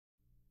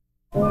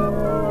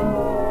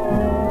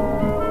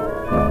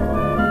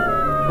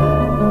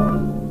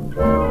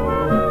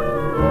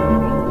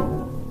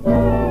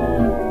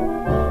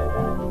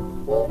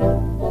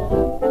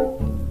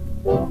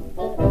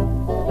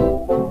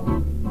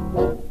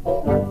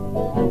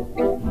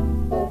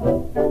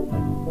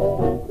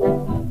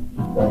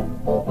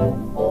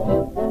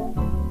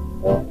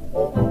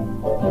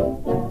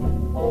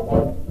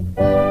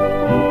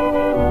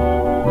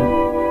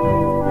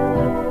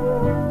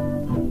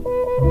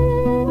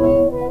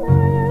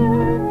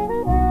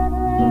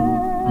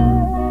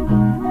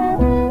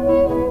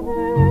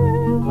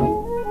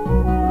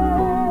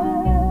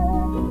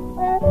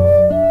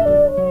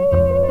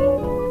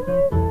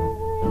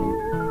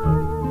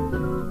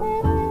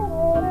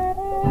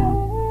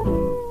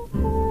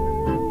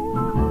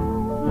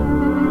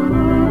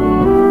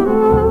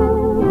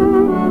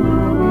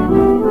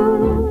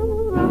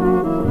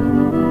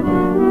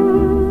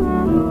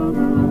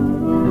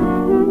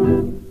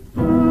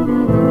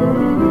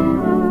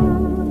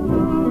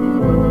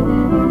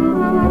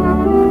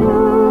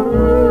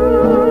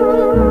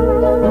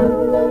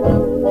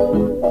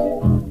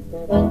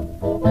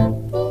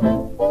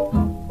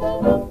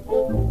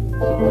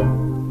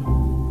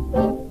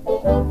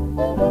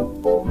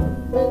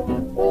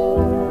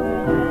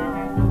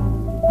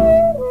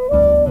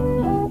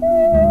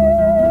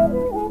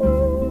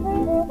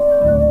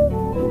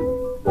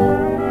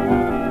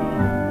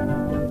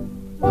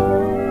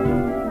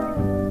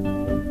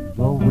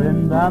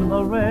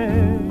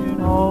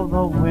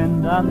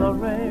and the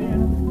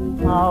rain,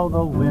 how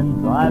the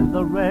wind drives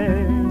the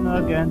rain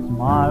against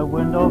my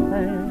window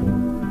pane,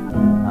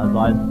 as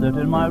I sit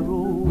in my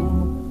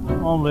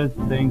room, only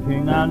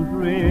thinking and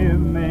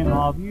dreaming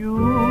of you.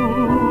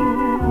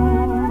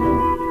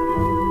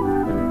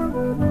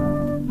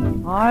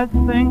 I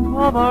think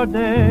of our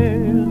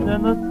days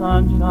in the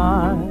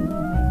sunshine,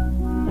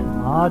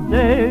 our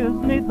days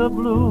 'neath the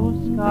blue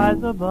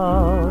skies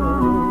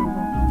above.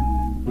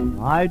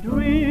 I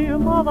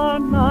dream of our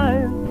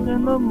nights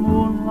in the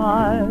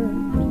moonlight,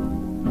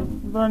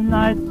 the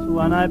nights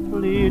when I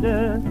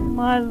pleaded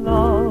my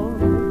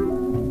love.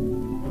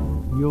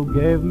 You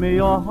gave me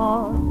your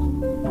heart,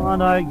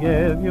 and I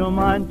gave you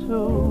mine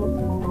too.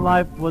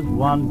 Life was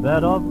one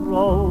bed of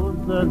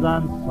roses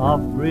and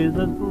soft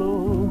breezes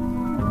blew.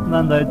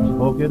 Then they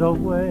took it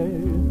away,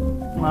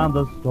 and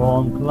the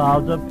storm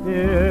clouds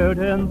appeared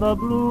in the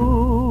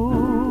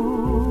blue.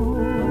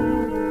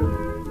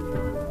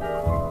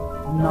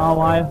 Now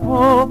I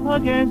hope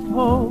against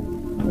hope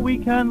we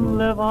can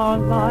live our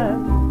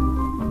life,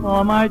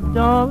 for my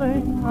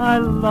darling, I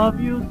love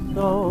you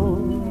so.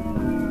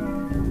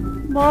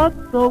 But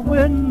the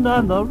wind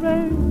and the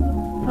rain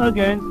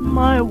against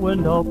my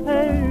window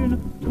pane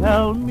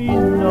tell me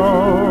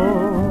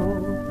no.